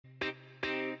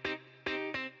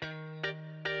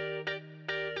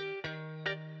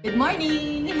Good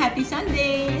morning! Happy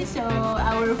Sunday! So,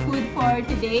 our food for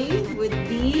today would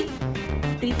be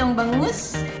pritong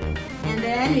bangus. And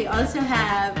then we also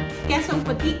have quesong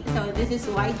puti. So, this is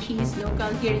white cheese local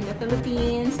here in the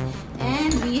Philippines.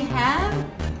 And we have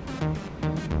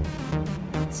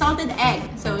salted egg.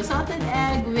 So, salted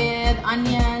egg with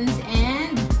onions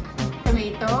and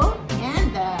tomato.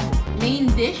 And the main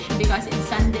dish, because it's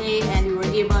Sunday and we were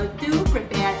able to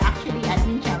prepare, actually,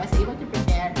 Admincha was able to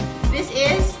prepare. This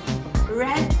is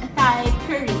red Thai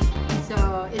curry.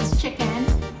 So it's chicken,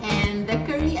 and the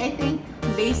curry, I think,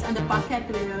 based on the packet,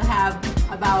 will have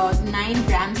about 9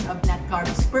 grams of net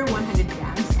carbs per 100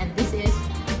 grams. And this is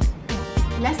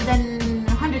less than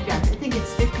 100 grams. I think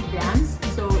it's 50 grams.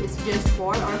 So it's just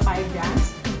 4 or 5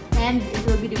 grams. And it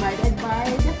will be divided by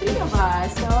the 3 of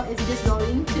us. So it's just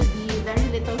going to be very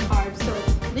little carbs. So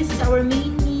this is our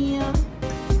main meal.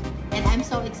 And I'm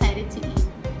so excited to eat.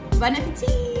 Bon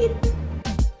appetit!